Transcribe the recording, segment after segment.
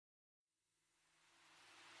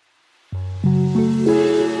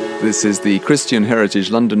This is the Christian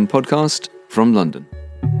Heritage London podcast from London.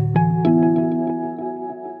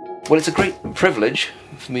 Well, it's a great privilege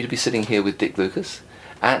for me to be sitting here with Dick Lucas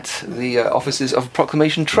at the offices of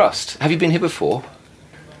Proclamation Trust. Have you been here before?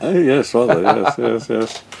 Yes, rather,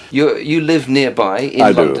 yes. You live nearby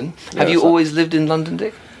in London. Have you always lived in London,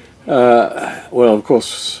 Dick? Well, of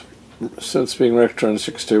course, since being rector in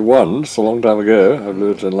 1961, it's a long time ago, I've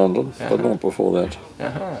lived in London, but not before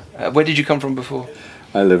that. Where did you come from before?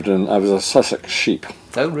 I was a Sussex sheep.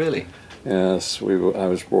 Oh, really? Yes, I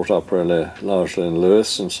was brought up really largely in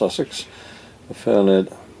Lewes in Sussex, a fairly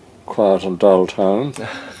quiet and dull town.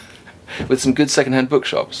 With some good second-hand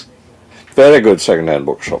bookshops? Very good second-hand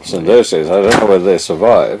bookshops in those days. I don't know whether they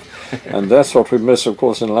survive. And that's what we miss, of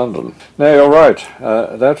course, in London. No, you're right.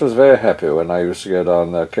 That was very happy when I used to go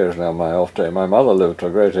down there occasionally on my off day. My mother lived to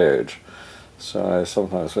a great age, so I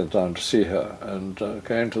sometimes went down to see her. And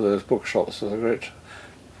going to those bookshops was a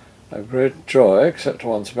great joy, except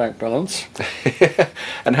one's bank balance.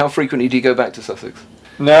 And how frequently do you go back to Sussex?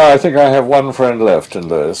 No, I think I have one friend left in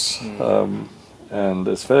Lewes. And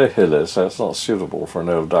it's very hilly, so it's not suitable for an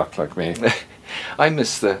old duck like me. I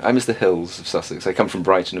miss the hills of Sussex. I come from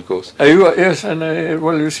Brighton, of course. Yes, and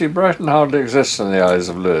well, you see, Brighton hardly exists in the eyes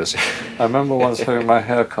of Lewes. I remember once having my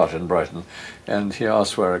hair cut in Brighton, and he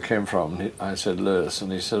asked where I came from. I said Lewes,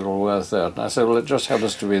 and he said, well, where's that? And I said, well, it just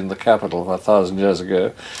happens to be in the capital 1,000 years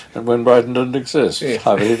ago, and when Brighton didn't exist. Yeah.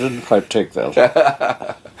 However, he didn't quite take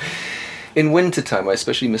that. In winter time, I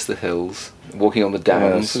especially miss the hills, walking on the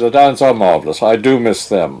downs. Yes, the downs are marvellous. I do miss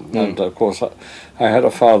them. And, of course, I had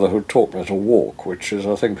a father who taught me to walk, which is,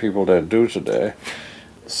 I think, people don't do today.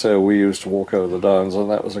 So we used to walk over the downs, and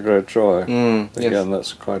that was a great joy. Again,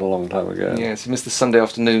 that's quite a long time ago. Yes, you missed the Sunday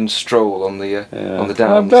afternoon stroll on the downs.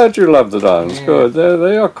 I'm glad you love the downs. Yeah. Good.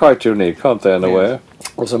 They are quite unique, aren't they, in a way?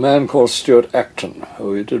 There's a man called Stuart Acton,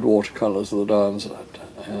 who did watercolours of the downs,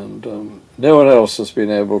 and no one else has been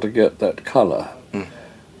able to get that colour.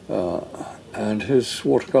 And his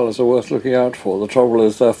watercolours are worth looking out for. The trouble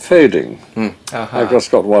is they're fading. I've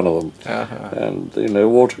just got one of them. And,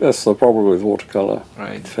 that's the problem with watercolour.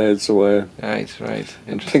 Right. It fades away. Right.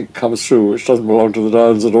 And pink comes through, which doesn't belong to the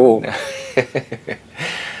downs at all.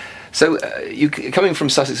 So, you coming from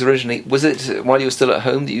Sussex originally, was it while you were still at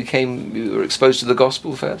home that you were exposed to the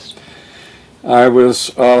gospel first? I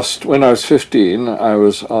was asked, when I was 15, I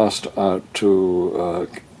was asked out to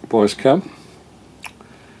boys' camp.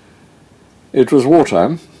 It was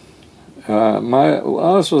wartime.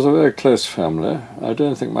 Ours was a very close family. I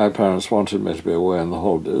don't think my parents wanted me to be away in the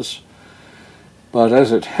holidays. But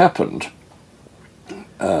as it happened,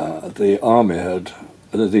 the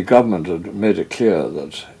government had made it clear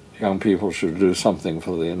that young people should do something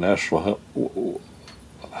for the national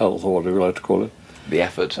health, or whatever you like to call it. The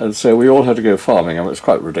effort. And so we all had to go farming. I mean, it's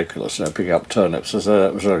quite ridiculous, picking up turnips, as though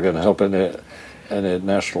that was really going to help any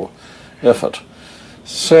national effort.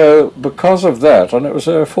 So because of that, and it was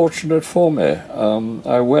very fortunate for me,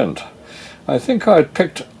 I went. I think I'd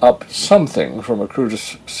picked up something from a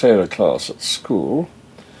Crusader class at school,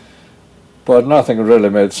 but nothing really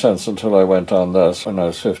made sense until I went down there when I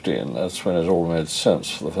was 15. That's when it all made sense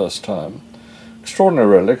for the first time. Extraordinary,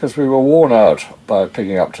 really, because we were worn out by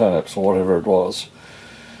picking up turnips or whatever it was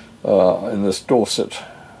in this Dorset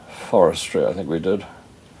forestry, I think we did.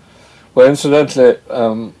 Well, incidentally,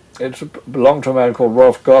 it belonged to a man called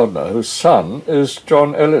Rolf Gardner, whose son is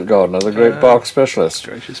John Eliot Gardner, the great bark specialist.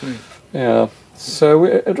 Gracious me. Yeah, so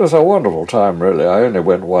it was a wonderful time, really. I only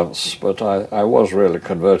went once, but I was really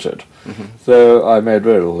converted. Though I made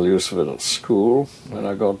very little use of it at school when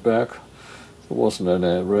I got back. There wasn't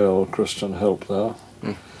any real Christian help there.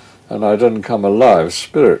 And I didn't come alive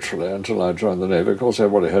spiritually until I joined the Navy. Of course,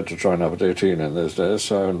 everybody had to join up at 18 in those days,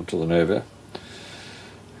 so I went to the Navy.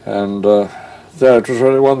 And there it was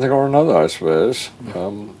really one thing or another, I suppose.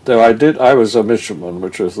 Though I was a midshipman,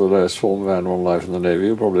 which is the lowest form of animal life in the Navy.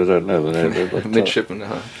 You probably don't know the Navy, but midshipman,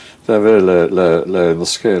 they're very low in the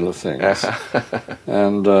scale of things.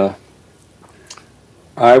 And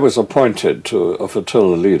I was appointed to a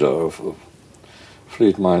flotilla leader of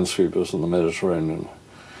fleet minesweepers in the Mediterranean,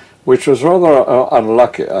 which was rather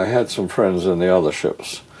unlucky. I had some friends in the other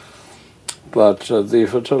ships, but the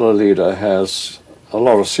flotilla leader has a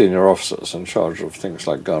lot of senior officers in charge of things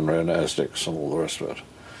like gunnery and ASDICs and all the rest of it.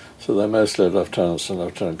 So they're mostly lieutenants and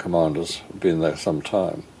lieutenant commanders who've been there some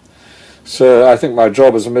time. So I think my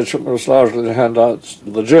job as a midshipman was largely to hand out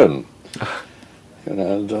the gin.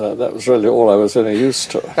 And that was really all I was any use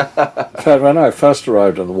to. In fact, when I first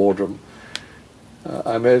arrived in the wardroom,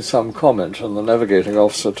 I made some comment, and the navigating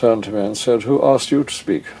officer turned to me and said, "Who asked you to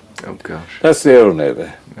speak?" Oh, gosh. That's the old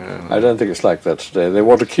Navy. I don't think it's like that today. They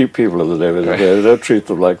want to keep people in the Navy today. They don't treat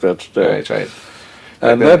them like that today. Right.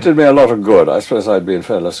 And that did me a lot of good. I suppose I'd been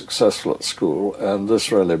fairly successful at school, and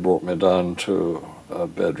this really brought me down to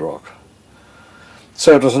bedrock.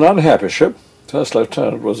 So it was an unhappy ship. First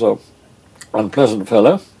lieutenant was an unpleasant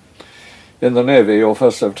fellow. In the Navy, your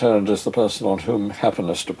first lieutenant is the person on whom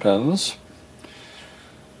happiness depends.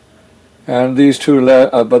 And these two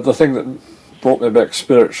but the thing that brought me back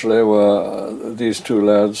spiritually were these two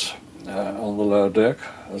lads on the lower deck,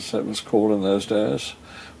 as it was called in those days.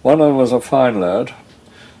 One of them was a fine lad,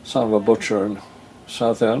 son of a butcher in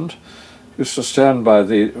Southend, used to stand by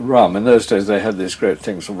the rum. In those days they had these great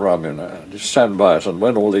things of rum, you know, and he'd stand by it, and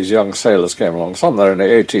when all these young sailors came along, some they were only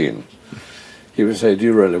 18, he would say, "Do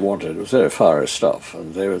you really want it?" It was very fiery stuff,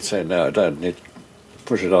 and they would say, "No, I don't need to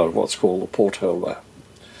push it out of what's called the porthole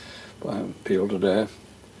by people today."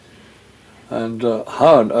 And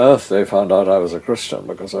how on earth they found out I was a Christian,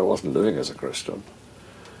 because I wasn't living as a Christian,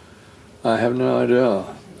 I have no idea.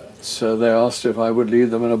 So they asked if I would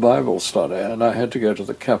lead them in a Bible study, and I had to go to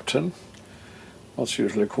the captain, what's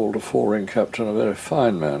usually called a four-ring captain, a very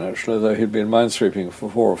fine man actually, though he'd been minesweeping for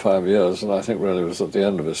 4 or 5 years, and I think really was at the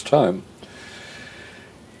end of his time.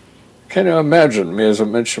 Can you imagine me as a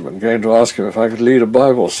midshipman going to ask him if I could lead a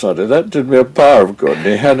Bible study? That did me a power of good, and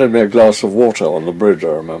he handed me a glass of water on the bridge, I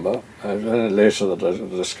remember. And only later that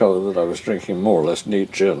I discovered that I was drinking more or less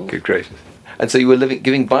neat gin. Good gracious. And so you were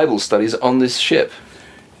giving Bible studies on this ship?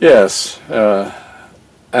 Yes,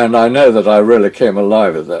 and I know that I really came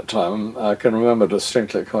alive at that time. I can remember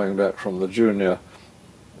distinctly coming back from the junior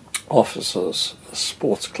officers'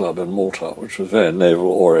 sports club in Malta, which was very naval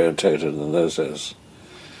orientated in those days.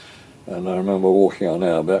 And I remember walking on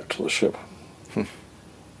air back to the ship.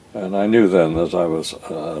 And I knew then that I was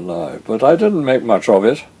alive. But I didn't make much of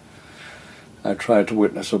it. I tried to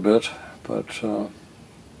witness a bit, but...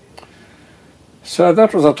 So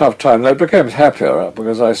that was a tough time. It became happier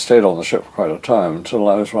because I stayed on the ship for quite a time until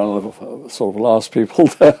I was one of the sort of last people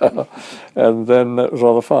there. And then it was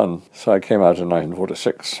rather fun. So I came out in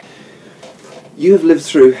 1946. You have lived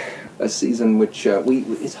through a season which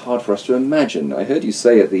it's hard for us to imagine. I heard you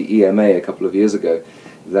say at the EMA a couple of years ago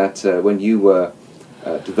that when you were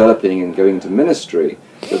developing and going to ministry,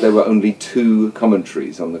 that there were only 2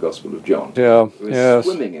 commentaries on the Gospel of John. Yeah, yes.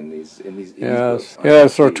 Swimming in these yes, books.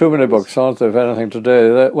 Yes, there are too many books, aren't there, if anything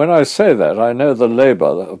today. When I say that, I know the labour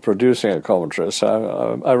of producing a commentary,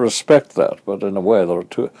 so I respect that, but in a way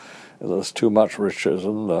there's too much riches.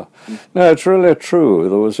 And no, it's really true.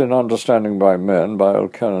 There was In Understanding by Men by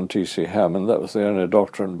O'Connor T.C. Hammond. That was the only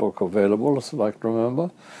doctrine book available, as I can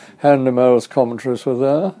remember. Henry Mowe's commentaries were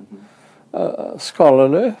there.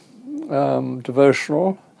 Scholarly.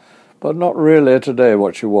 Devotional, but not really today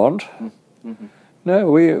what you want.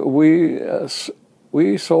 No,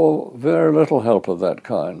 we saw very little help of that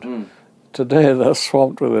kind. Today they're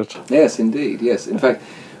swamped with it. Yes, indeed, yes. In fact,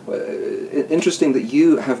 interesting that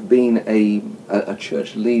you have been a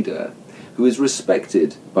church leader who is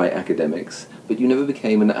respected by academics, but you never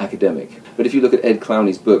became an academic. But if you look at Ed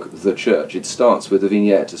Clowney's book, The Church, it starts with a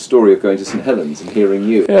vignette, a story of going to St. Helens and hearing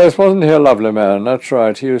you. Yes, wasn't he a lovely man? That's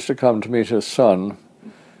right. He used to come to meet his son,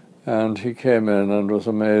 and he came in and was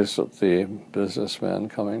amazed at the businessman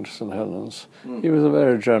coming to St. Helens. He was a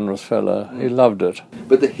very generous fellow. He loved it.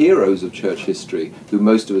 But the heroes of church history, who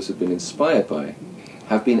most of us have been inspired by,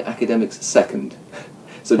 have been academics second.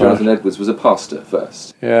 So Jonathan Edwards was a pastor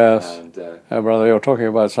first. Yes. And, brother, you're talking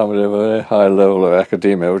about somebody of a very high level of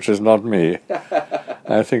academia, which is not me.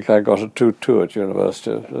 I think I got a 2-2 at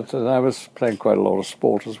university. And I was playing quite a lot of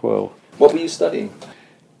sport as well. What were you studying?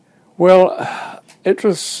 Well, it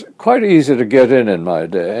was quite easy to get in my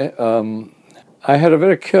day. I had a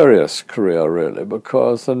very curious career, really,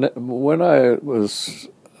 because when I was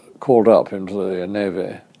called up into the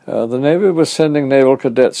Navy, the Navy was sending naval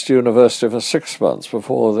cadets to university for 6 months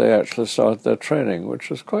before they actually started their training, which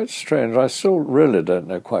was quite strange. I still really don't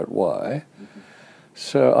know quite why.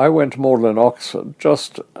 So I went to Magdalen, Oxford,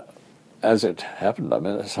 just as it happened. I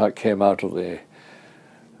mean, that's how I came out of the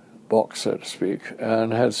box, so to speak,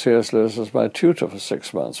 and had C.S. Lewis as my tutor for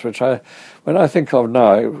 6 months, which when I think of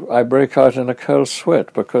now, I break out in a cold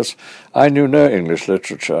sweat because I knew no English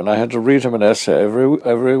literature and I had to read him an essay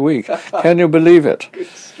every week. Can you believe it?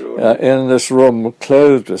 In this room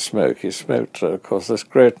clothed with smoke, he smoked, of course, this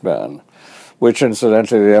great man, which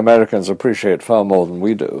incidentally the Americans appreciate far more than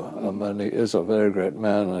we do. And he is a very great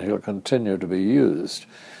man and he'll continue to be used.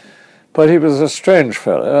 But he was a strange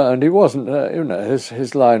fellow, and he wasn't,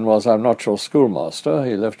 his line was, "I'm not your schoolmaster,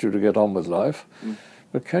 he left you to get on with life."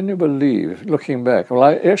 But can you believe, looking back, well,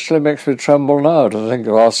 it actually makes me tremble now to think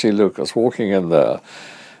of R.C. Lucas walking in there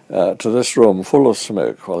to this room full of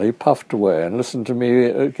smoke while he puffed away and listened to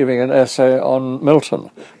me giving an essay on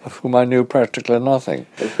Milton, of whom I knew practically nothing.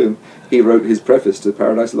 Of whom he wrote his preface to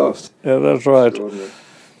Paradise Lost. Yeah, that's right.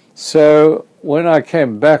 So when I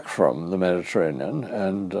came back from the Mediterranean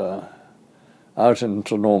and out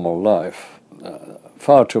into normal life,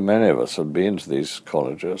 far too many of us had been to these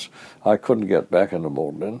colleges. I couldn't get back into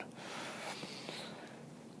Magdalen.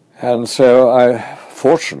 And so I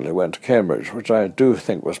fortunately went to Cambridge, which I do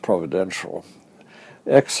think was providential.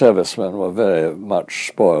 Ex-servicemen were very much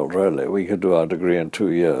spoiled, really. We could do our degree in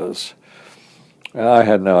 2 years. And I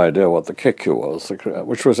had no idea what the KICU was,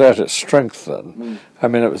 which was at its strength then. I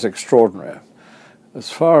mean, it was extraordinary. As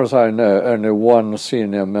far as I know, only one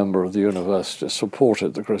senior member of the university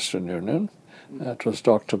supported the Christian Union. That was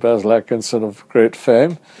Dr. Basil Atkinson of great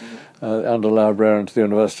fame, under-librarian to the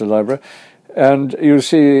University Library. And you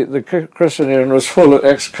see, the Christian Union was full of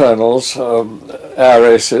ex-colonels, air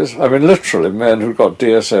aces, I mean literally men who got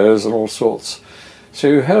DSOs and all sorts. So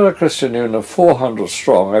you had a Christian Union of 400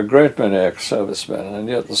 strong, a great many ex-servicemen, and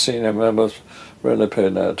yet the senior members really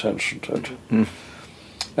paid no attention to it.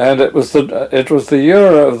 And it was the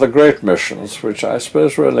year of the great missions, which I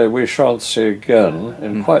suppose really we shan't see again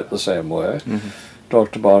in quite the same way.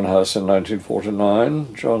 Dr. Barnhouse in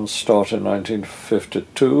 1949, John Stott in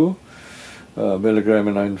 1952, Billy Graham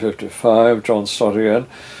in 1955, John Stott again.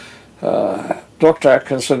 Dr.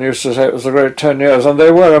 Atkinson used to say it was the great 10 years, and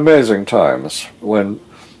they were amazing times when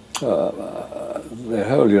the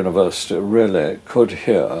whole university really could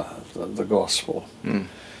hear the gospel.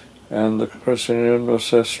 And the Christian Union was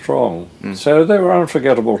so strong. So they were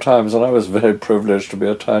unforgettable times, and I was very privileged to be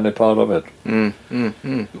a tiny part of it.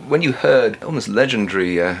 When you heard almost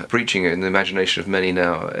legendary preaching in the imagination of many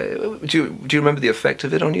now, do you remember the effect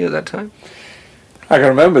of it on you at that time? I can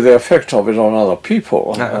remember the effect of it on other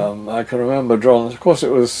people. I can remember John, of course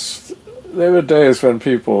there were days when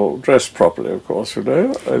people dressed properly, of course, in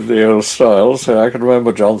the old style, so I can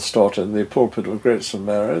remember John Stott in the pulpit of Great St.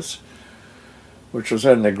 Mary's, which was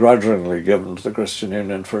only grudgingly given to the Christian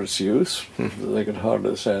Union for its use. They could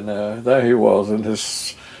hardly say no. There he was in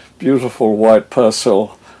his beautiful white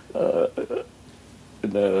Persil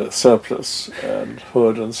surplice and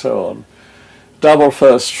hood and so on. Double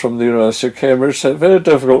first from the University of Cambridge, so very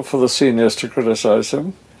difficult for the seniors to criticize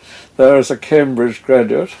him. There is a Cambridge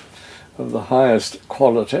graduate of the highest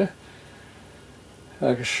quality.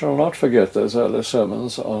 I shall not forget those early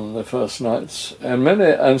sermons on the first nights.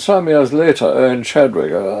 And some years later, Owen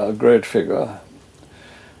Chadwick, a great figure,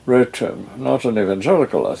 wrote to him, not an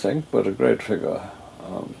evangelical, I think, but a great figure,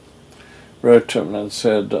 wrote to him and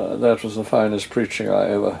said, that was the finest preaching I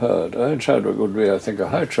ever heard. Owen Chadwick would be, I think, a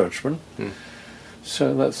high churchman.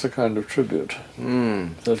 So that's the kind of tribute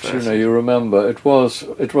that you remember. It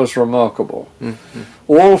was remarkable.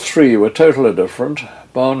 All three were totally different.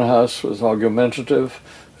 Barnhouse was argumentative,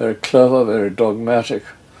 very clever, very dogmatic.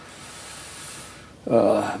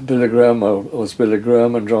 Billy Graham was Billy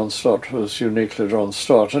Graham, and John Stott was uniquely John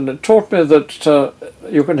Stott. And it taught me that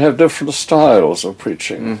you can have different styles of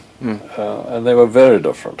preaching, and they were very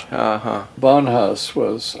different. Barnhouse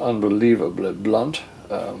was unbelievably blunt,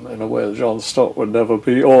 in a way that John Stott would never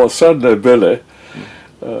be, or certainly Billy.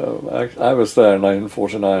 I was there in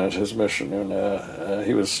 1949 at his mission.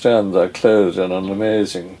 He would stand there clothed in an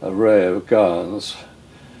amazing array of gowns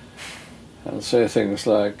and say things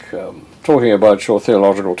like, talking about your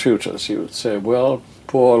theological tutors, he would say, well,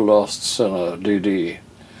 poor lost sinner, D.D.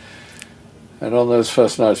 And on those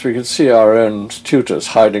first nights we could see our own tutors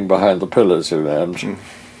hiding behind the pillars,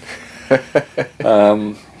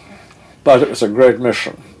 but it was a great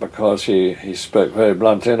mission because he spoke very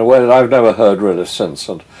bluntly in a way that I've never heard really since,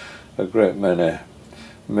 and a great many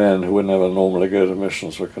men who would never normally go to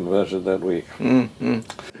missions were converted that week.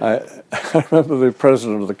 I remember the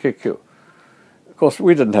president of the KICU. Of course,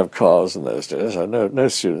 we didn't have cars in those days. No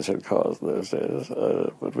students had cars in those days,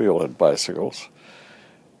 but we all had bicycles.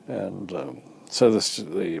 And so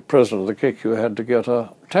the president of the KICU had to get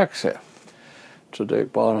a taxi to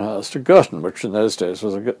take Barnhouse to Girton, which in those days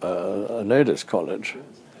was a ladies' college.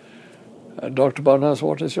 And Dr. Barnhouse,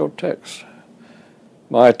 what is your text?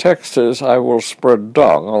 My text is, I will spread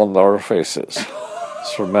dung on their faces.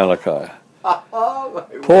 It's from Malachi.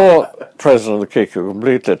 Poor president of the KICU,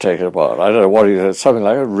 completely taken apart. I don't know what he said, something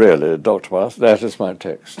like, really, Dr. Barnhouse, that is my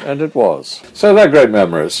text. And it was. So they're great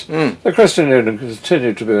memories. The Christian Union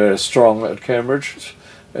continued to be very strong at Cambridge.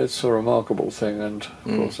 It's a remarkable thing, and of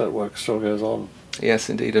course that work still goes on. Yes,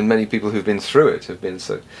 indeed, and many people who've been through it have been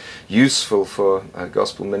so useful for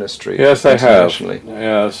gospel ministry. Yes, they have. Internationally.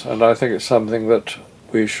 Yes, and I think it's something that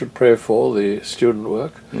we should pray for, the student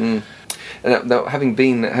work. Mm. And now,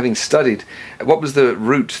 having studied, what was the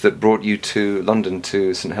route that brought you to London,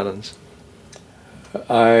 to St Helens?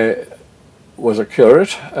 I was a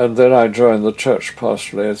curate, and then I joined the Church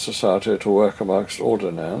Pastoral Aid Society to work amongst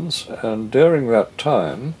ordinands, and during that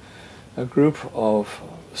time a group of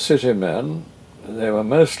city men, they were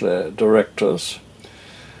mostly directors,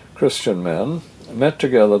 Christian men, met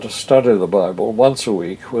together to study the Bible once a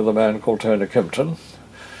week with a man called Tony Kimpton,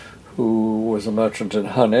 who was a merchant in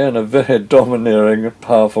honey and a very domineering,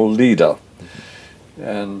 powerful leader.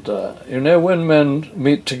 And when men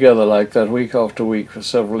meet together like that week after week for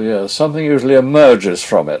several years, something usually emerges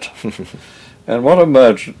from it. And what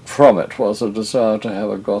emerged from it was a desire to have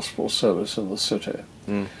a gospel service in the city.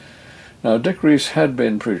 Mm. Now, Dick Rees had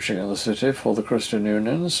been preaching in the city for the Christian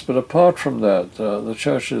Unions, but apart from that, the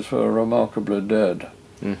churches were remarkably dead.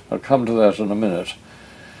 Mm. I'll come to that in a minute.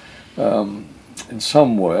 In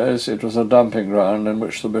some ways, it was a dumping ground in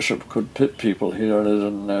which the bishop could pit people he really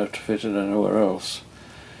didn't know to fit in anywhere else.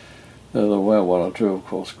 There were one or two, of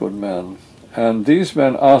course, good men. And these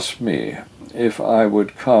men asked me if I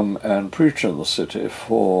would come and preach in the city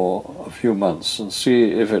for a few months and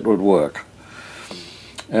see if it would work.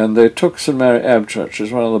 And they took St Mary Ab Church, which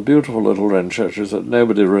is one of the beautiful little wren churches that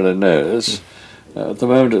nobody really knows. At the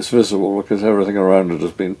moment it's visible because everything around it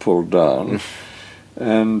has been pulled down.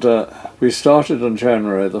 And we started in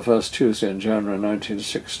January, the first Tuesday in January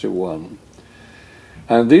 1961.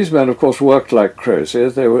 And these men, of course, worked like crazy.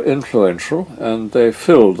 They were influential, and they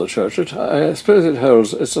filled the church. I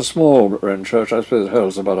suppose it's a small wren church. I suppose it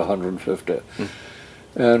holds about 150. Mm.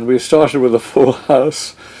 And we started with a full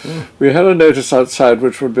house. Mm. We had a notice outside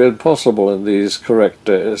which would be impossible in these correct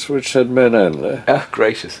days, which said men only. Ah,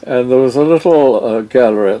 gracious. And there was a little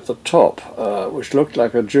gallery at the top, which looked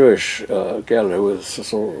like a Jewish gallery with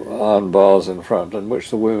sort of iron bars in front, in which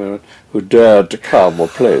the women who dared to come were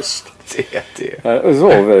placed. Dear. It was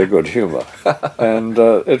all very good humour. And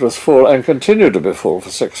it was full and continued to be full for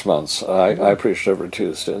 6 months. I preached every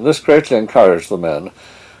Tuesday. And this greatly encouraged the men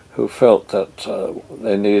who felt that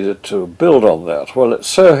they needed to build on that. Well, it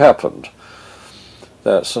so happened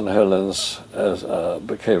that St Helens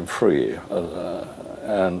became free.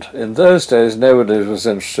 And in those days, nobody was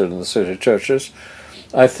interested in the city churches.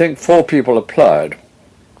 I think 4 people applied.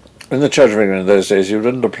 In the Church of England in those days, you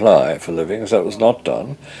didn't apply for livings. That was not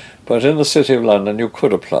done. But in the City of London, you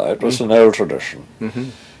could apply. It was an old tradition. Mm-hmm.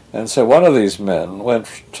 And so one of these men went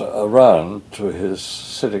around to his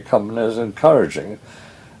city companies encouraging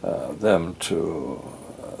them to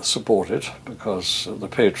support it, because the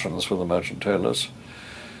patrons were the merchant tailors.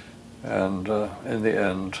 And in the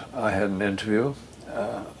end, I had an interview,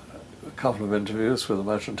 a couple of interviews with the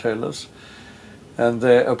merchant tailors, and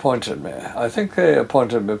they appointed me. I think they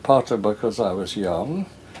appointed me partly because I was young,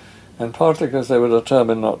 and partly because they were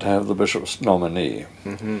determined not to have the bishop's nominee.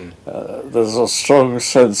 Mm-hmm. There's a strong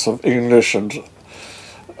sense of English and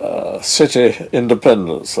city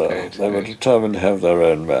independence there. Right, they were determined to have their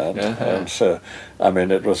own man. Uh-huh. And so, I mean,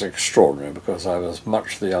 it was extraordinary because I was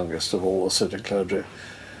much the youngest of all the city clergy.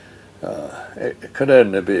 It could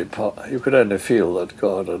only be, you could only feel that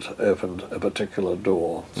God had opened a particular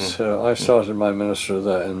door. Mm. So I started my ministry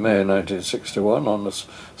there in May 1961 on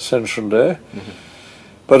Ascension Day. Mm-hmm.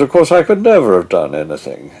 But of course I could never have done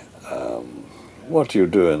anything. What do you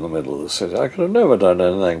do in the middle of the city? I could have never done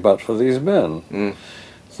anything but for these men. Mm.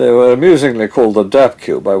 They were amusingly called the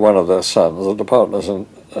DAPQ by one of their sons, the Partners and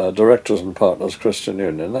Directors and Partners Christian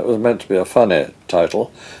Union. That was meant to be a funny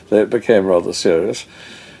title. It became rather serious.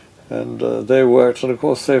 And they worked, and of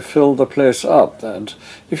course they filled the place up. And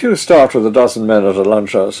if you start with a dozen men at a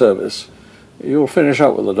lunch hour service, you'll finish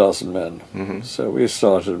up with a dozen men. Mm-hmm. So we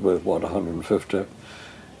started with, 150.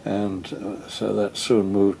 And so that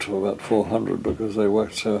soon moved to about 400 because they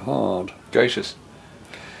worked so hard. Gracious.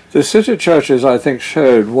 The city churches, I think,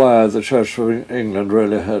 showed why the Church of England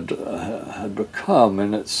really had become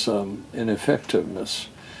in its ineffectiveness.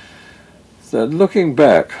 That looking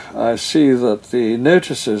back, I see that the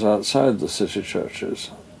notices outside the city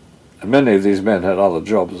churches, and many of these men had other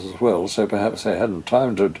jobs as well, so perhaps they hadn't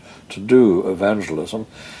time to do evangelism,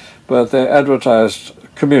 but they advertised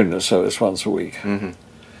communion service once a week. Mm-hmm.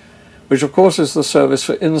 Which of course is the service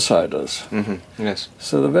for insiders. Mm-hmm. Yes.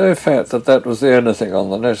 So the very fact that that was the only thing on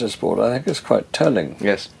the notice board, I think, is quite telling.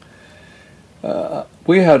 Yes.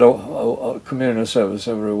 We had a communion service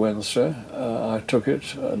every Wednesday. I took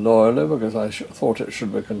it loyally because I thought it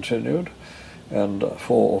should be continued, and 4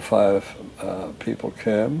 or 5 people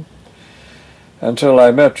came. until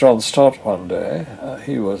I met John Stott one day.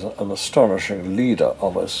 He was an astonishing leader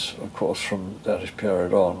of us, of course, from that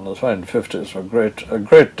period on. The 1950s were a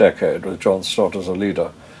great decade with John Stott as a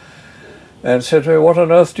leader. And said to me, what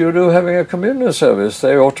on earth do you do having a communion service?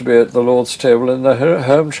 They ought to be at the Lord's table in their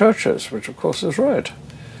home churches, which of course is right.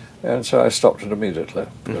 And so I stopped it immediately,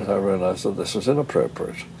 because I realized that this was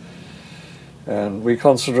inappropriate. And we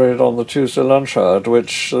concentrated on the Tuesday lunch hour, at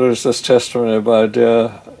which there is this testimony by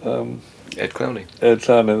dear Ed Clowney. Ed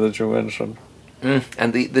Clowney that you mentioned.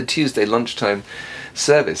 And the Tuesday lunchtime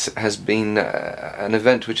service has been an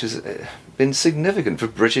event which has been significant for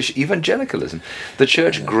British evangelicalism. The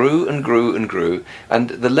church grew and grew and grew, and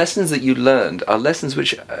the lessons that you learned are lessons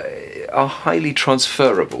which are highly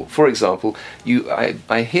transferable. For example,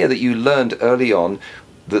 I hear that you learned early on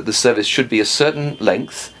that the service should be a certain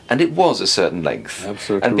length, and it was a certain length.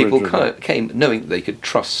 Absolutely. And people came knowing they could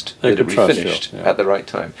trust that it would be finished at the right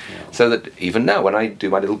time. Yeah. So that even now, when I do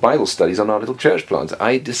my little Bible studies on our little church plants,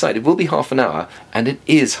 I decide it will be half an hour, and it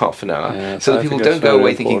is half an hour. Yes, so that people don't go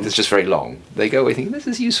away thinking important. this is just very long. They go away thinking this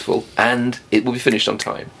is useful, and it will be finished on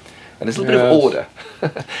time. And there's a little bit of order.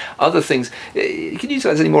 Other things. Can you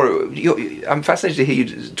tell us any more? I'm fascinated to hear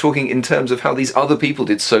you talking in terms of how these other people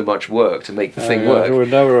did so much work to make the thing work. We would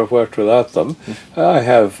never have worked without them. I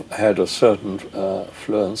have had a certain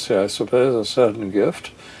fluency, I suppose, a certain gift.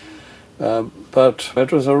 But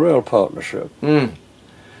it was a real partnership. And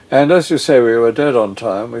as you say, we were dead on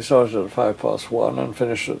time. We started at 1:05 and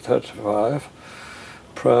finished at 35.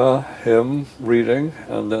 Prayer, hymn, reading,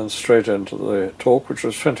 and then straight into the talk, which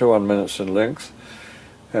was 21 minutes in length,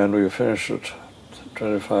 and we finished at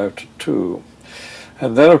 25 to 2.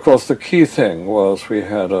 And then, of course, the key thing was we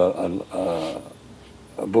had a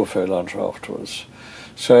buffet lunch afterwards.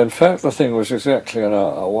 So, in fact, the thing was exactly an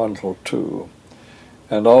hour, 1 till 2,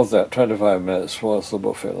 and of that, 25 minutes was the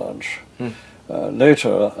buffet lunch.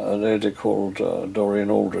 Later, a lady called Doreen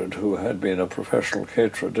Aldred, who had been a professional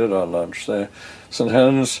caterer, did our lunch there. St.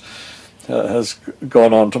 Helens has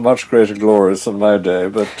gone on to much greater glories than my day,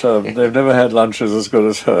 but they've never had lunches as good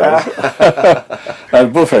as hers,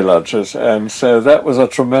 and buffet lunches, and so that was a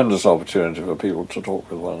tremendous opportunity for people to talk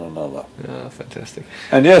with one another. Yeah, fantastic.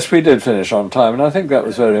 And yes, we did finish on time, and I think that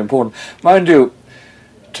was very important. Mind you,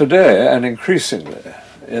 today, and increasingly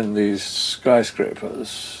in these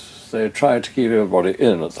skyscrapers, they try to keep everybody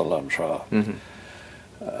in at the lunch hour.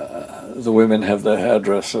 The women have their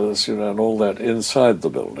hairdressers, and all that inside the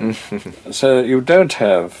building. So you don't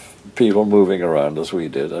have people moving around as we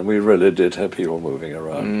did, and we really did have people moving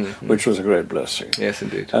around, which was a great blessing. Yes,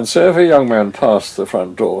 indeed. And so if a young man passed the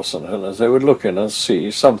front door, St. Helens, they would look in and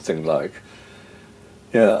see something like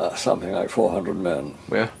 400 men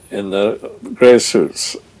in their grey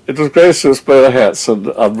suits. It was grey suits, bowler hats, and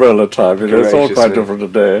umbrella time. It's all quite different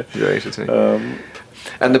today.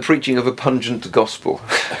 And the preaching of a pungent gospel.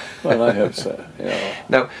 Well, I hope so. Yeah.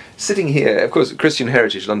 Now, sitting here, of course, Christian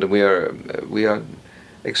Heritage London, we are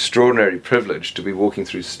extraordinarily privileged to be walking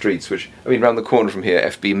through streets which, round the corner from here,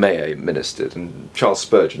 F.B. Mayer ministered, and Charles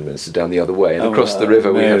Spurgeon ministered down the other way, and across the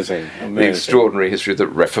river we have the extraordinary history of the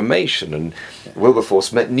Reformation, and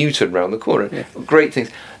Wilberforce met Newton round the corner. Yeah. Great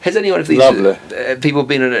things. Has any one of these people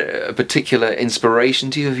been a particular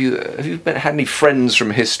inspiration to you? Have you had any friends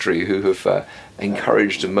from history who have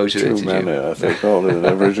encouraged and motivated you? Too many, I think, all in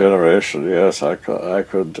every generation. Yes, I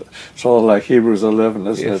could. It's all like Hebrews 11,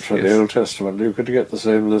 isn't it, from the Old Testament? You could get the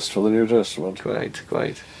same list for the New Testament.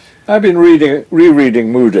 Quite. I've been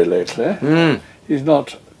rereading Moody lately. He's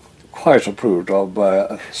not quite approved of by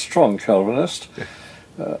a strong Calvinist.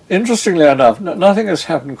 Interestingly enough, nothing has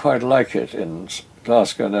happened quite like it in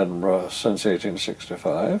Glasgow and Edinburgh since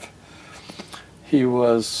 1865. He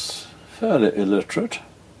was fairly illiterate.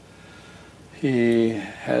 He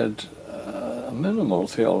had minimal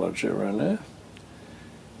theology, really,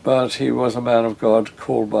 but he was a man of God,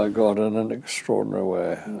 called by God in an extraordinary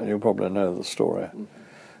way, and you probably know the story.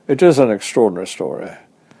 It is an extraordinary story.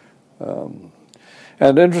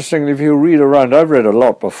 And interestingly, if you read around, I've read a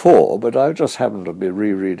lot before, but I just happened to be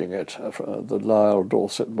rereading it. The Lyle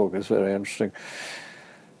Dorset book is very interesting.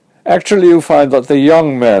 Actually, you find that the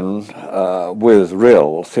young men with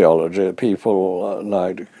real theology, people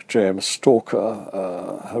like James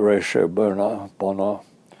Stalker, Horatio Bonner,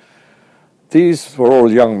 these were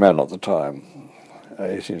all young men at the time,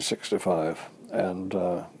 1865, and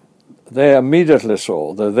they immediately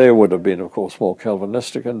saw, though they would have been, of course, more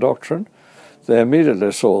Calvinistic in doctrine, they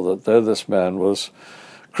immediately saw that though this man was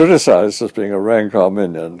criticized as being a rank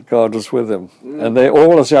Arminian, God was with him. And they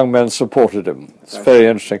all, as young men, supported him. It's very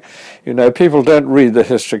interesting. People don't read the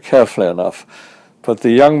history carefully enough, But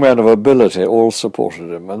the young men of ability all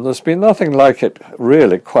supported him, and there's been nothing like it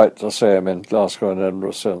really quite the same in Glasgow and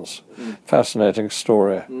Edinburgh since. Fascinating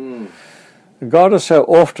story. God has so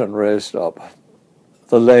often raised up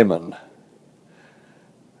the layman.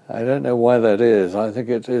 I don't know why that is. I think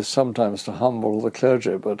it is sometimes to humble the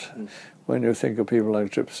clergy, but when you think of people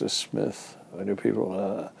like Gypsy Smith, when you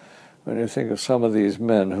think of some of these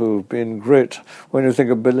men who've been great, when you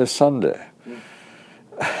think of Billy Sunday,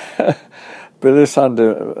 Billy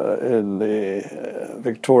Sunday in the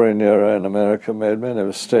Victorian era in America made many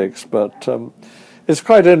mistakes, but it's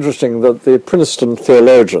quite interesting that the Princeton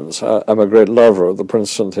theologians, I'm a great lover of the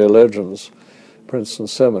Princeton theologians, Princeton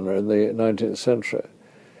Seminary in the 19th century,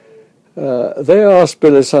 they asked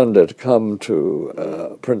Billy Sunday to come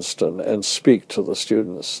to Princeton and speak to the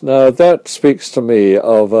students. Now that speaks to me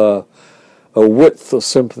of a width of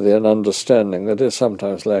sympathy and understanding that is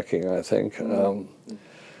sometimes lacking, I think.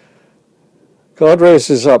 God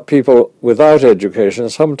raises up people without education,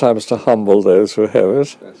 sometimes to humble those who have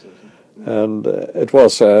it. And it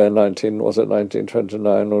was in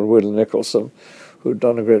 1929 when Will Nicholson, who'd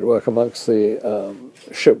done a great work amongst the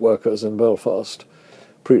ship workers in Belfast,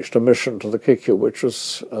 preached a mission to the Kiku, which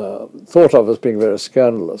was thought of as being very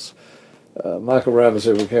scandalous. Michael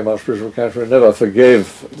Ramsey, who came Archbishop of Canterbury, never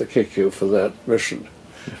forgave the Kiku for that mission.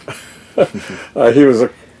 He was a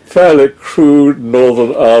fairly crude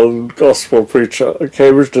Northern Ireland gospel preacher.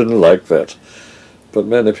 Cambridge didn't like that, but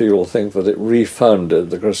many people think that it refounded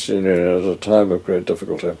the Christian Union at a time of great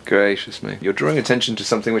difficulty. Gracious me. You're drawing attention to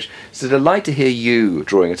something which it's a delight to hear you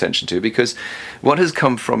drawing attention to, because what has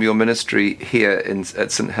come from your ministry here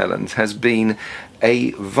at St. Helens has been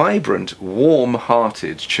a vibrant,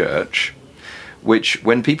 warm-hearted church, which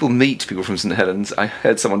when people meet people from St. Helens, I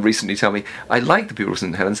heard someone recently tell me, I like the people from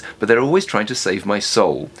St. Helens, but they're always trying to save my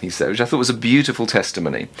soul, he said, which I thought was a beautiful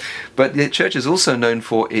testimony. But the church is also known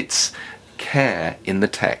for its care in the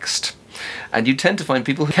text. And you tend to find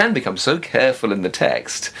people who can become so careful in the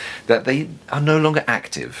text that they are no longer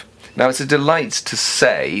active. Now, it's a delight to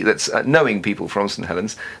say, that's knowing people from St.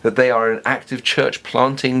 Helens, that they are an active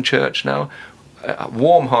church-planting church now,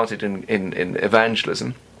 warm-hearted in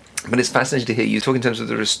evangelism. But it's fascinating to hear you talk in terms of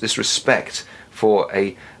this respect for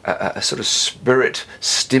a sort of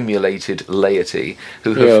spirit-stimulated laity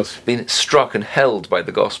who have been struck and held by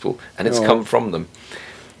the gospel, and it's come from them.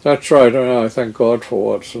 That's right. I thank God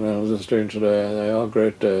for what St. Helens is doing today. They are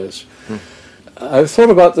great days. I've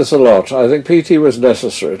thought about this a lot. I think PT was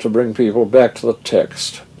necessary to bring people back to the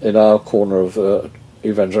text in our corner of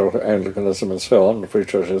evangelical Anglicanism and so on, the Free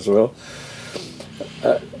Church as well.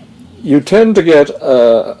 You tend to get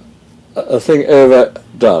a thing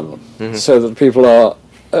overdone, so that people are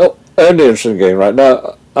only interested in getting right.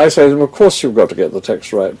 Now, I say to them, of course you've got to get the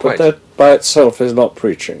text right, but that by itself is not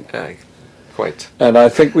preaching. Quite. And I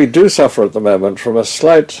think we do suffer at the moment from a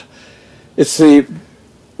slight, it's the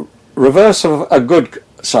reverse of a good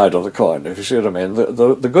side of the coin, if you see what I mean.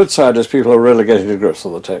 The good side is people are really getting to grips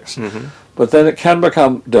with the text. But then it can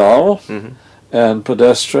become dull and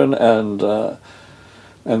pedestrian and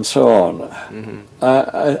so on.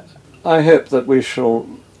 I hope that we shall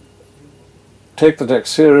take the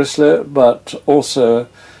text seriously, but also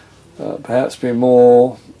perhaps be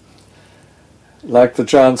more like the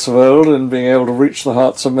giants of old in being able to reach the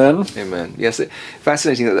hearts of men. Amen. Yes,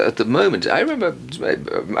 fascinating that at the moment, I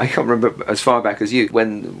can't remember as far back as you,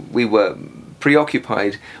 when we were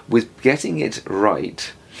preoccupied with getting it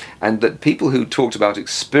right, and that people who talked about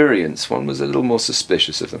experience, one was a little more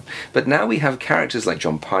suspicious of them. But now we have characters like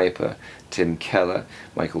John Piper, Tim Keller,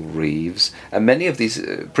 Michael Reeves, and many of these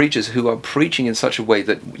preachers who are preaching in such a way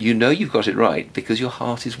that you know you've got it right because your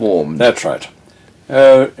heart is warmed. That's right.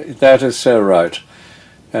 That is so right,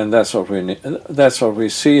 and that's what we need. That's what we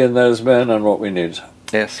see in those men, and what we need.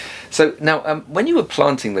 Yes. So now, when you were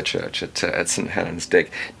planting the church at St. Helens, Dick,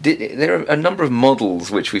 there are a number of models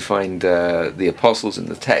which we find the apostles in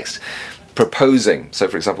the text proposing. So,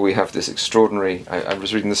 for example, we have this extraordinary, I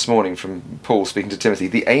was reading this morning from Paul speaking to Timothy,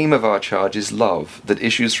 the aim of our charge is love that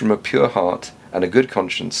issues from a pure heart and a good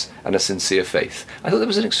conscience and a sincere faith. I thought that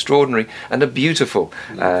was an extraordinary and a beautiful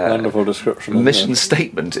wonderful description, mission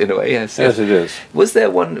statement in a way. Yes, it is. Was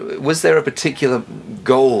there a particular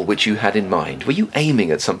goal which you had in mind? Were you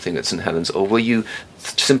aiming at something at St. Helens, or were you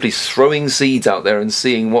simply throwing seeds out there and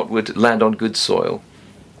seeing what would land on good soil?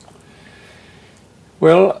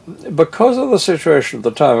 Well, because of the situation at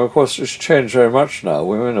the time, of course, it's changed very much now.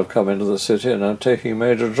 Women have come into the city and are taking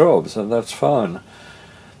major jobs, and that's fine.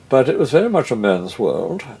 But it was very much a men's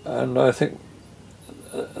world, and I think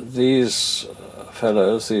these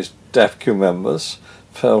fellows, these DAFCU members,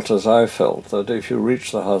 felt as I felt, that if you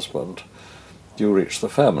reach the husband, you reach the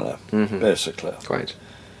family, basically. Quite.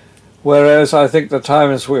 Whereas I think the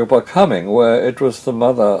times we were coming where it was the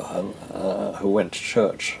mother who went to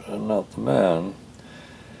church and not the man.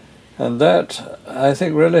 And that, I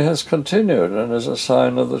think, really has continued and is a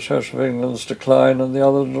sign of the Church of England's decline and the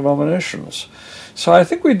other denominations. So I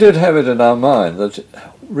think we did have it in our mind that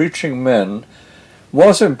reaching men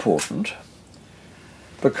was important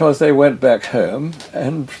because they went back home,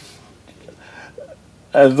 and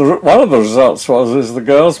one of the results was the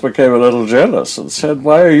girls became a little jealous and said,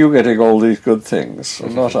 "Why are you getting all these good things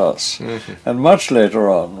and not us?" And much later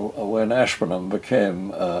on, when Ashburnham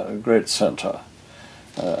became a great centre,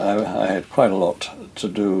 I had quite a lot to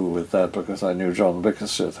do with that because I knew John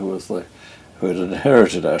Bickerseth, who had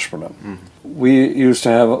inherited Ashburnham. We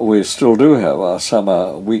still do have our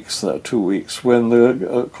summer weeks there, 2 weeks, when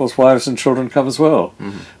of course wives and children come as well,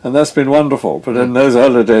 and that's been wonderful. But in those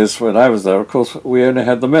early days when I was there, of course, we only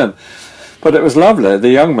had the men. But it was lovely. The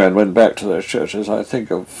young men went back to their churches. I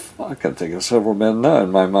can think of several men now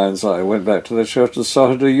in my mind's eye went back to their church and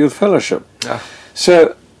started a youth fellowship.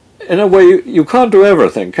 So, in a way, you can't do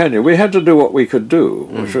everything, can you? We had to do what we could do,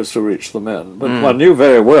 which was to reach the men. But one knew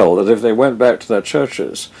very well that if they went back to their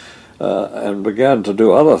churches and began to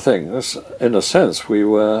do other things, in a sense, we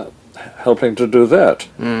were helping to do that.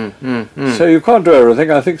 So you can't do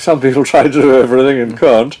everything. I think some people try to do everything and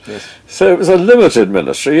can't. Yes. So it was a limited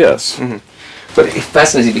ministry, yes. But it's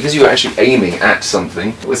fascinating because you were actually aiming at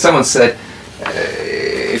something. Well, someone said,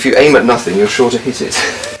 if you aim at nothing, you're sure to hit it.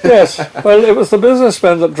 Yes, well, it was the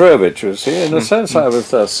businessmen that drove it, you see. In a sense, I was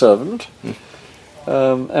their servant.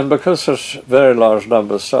 And because such very large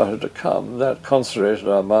numbers started to come, that concentrated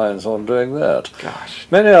our minds on doing that. Gosh.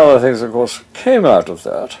 Many other things, of course, came out of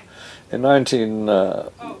that. In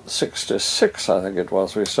 1966, I think it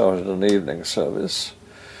was, we started an evening service.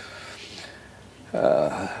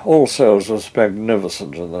 All Souls was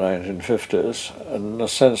magnificent in the 1950s, and in a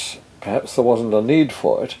sense, perhaps there wasn't a need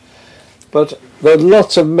for it. But there are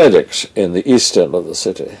lots of medics in the east end of the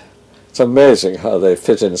city. It's amazing how they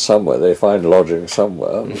fit in somewhere. They find lodging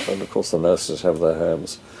somewhere, and of course the nurses have their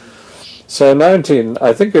homes. So I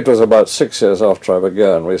think it was about 6 years after I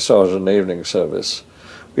began, we started an evening service.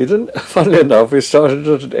 We didn't, funnily enough, we started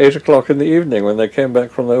at 8 o'clock in the evening when they came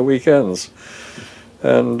back from their weekends.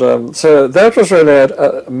 And so that was really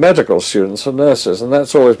medical students and nurses, and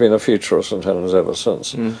that's always been a feature of St. Helens ever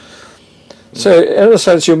since. So, in a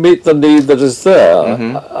sense, you meet the need that is there.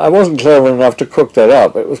 I wasn't clever enough to cook that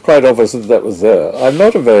up. It was quite obvious that was there. I'm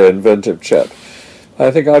not a very inventive chap.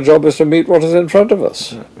 I think our job is to meet what is in front of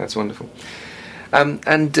us. That's wonderful.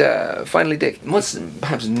 And finally, Dick, what's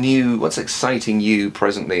perhaps new, what's exciting you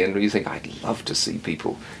presently, and you think, I'd love to see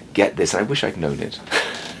people get this, I wish I'd known it?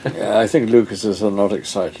 Yeah, I think Lucases are not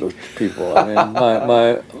excited people. I mean,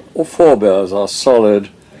 my forebears are solid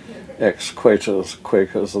ex-Quakers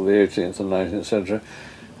of the 18th and 19th century.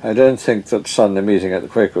 I don't think that Sunday meeting at the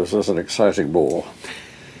Quakers was an exciting ball.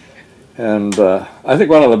 And I think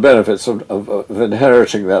one of the benefits of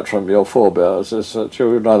inheriting that from your forebears is that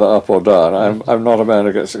you're neither up or down. I'm not a man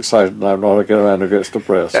who gets excited, and I'm not a man who gets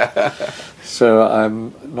depressed. So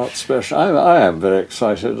I'm not special. I am very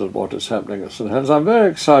excited at what is happening at St. Helens. I'm very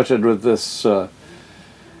excited with this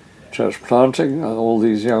church planting, all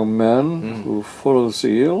these young men who are full of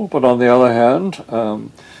zeal. But on the other hand, a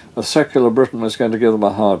secular Britain is going to give them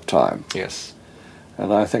a hard time. Yes.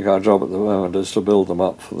 And I think our job at the moment is to build them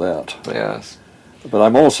up for that. Yes. But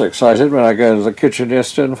I'm also excited when I go into the kitchen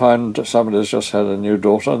yesterday and find somebody's just had a new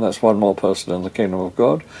daughter, and that's one more person in the kingdom of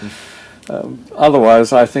God.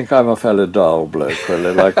 Otherwise, I think I'm a fairly dull bloke,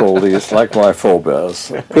 really, like all these, like my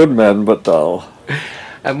forebears. Good men, but dull.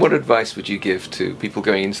 And what advice would you give to people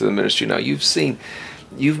going into the ministry now? You've seen...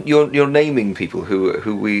 You're naming people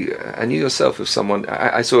who we, and you yourself as someone.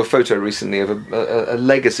 I saw a photo recently of a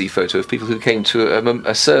legacy photo of people who came to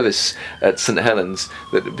a service at St. Helens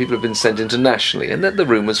that people have been sent internationally, and that the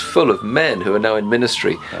room was full of men who are now in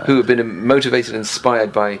ministry, who have been motivated,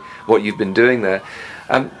 inspired by what you've been doing there.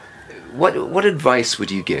 What advice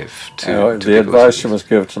would you give to the advice you must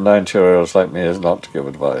give to 90-year-olds like me is not to give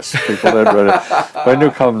advice. People don't really, when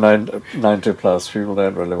you come 90 plus, people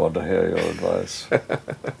don't really want to hear your advice.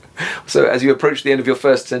 So as you approach the end of your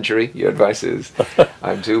first century, your advice is,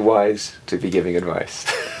 I'm too wise to be giving advice.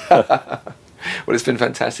 Well, it's been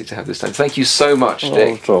fantastic to have this time. Thank you so much,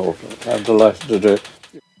 Dick. I'm delighted to do it.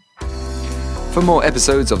 For more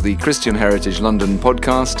episodes of the Christian Heritage London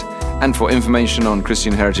podcast, and for information on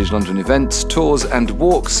Christian Heritage London events, tours and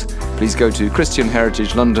walks, please go to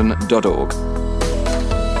christianheritagelondon.org.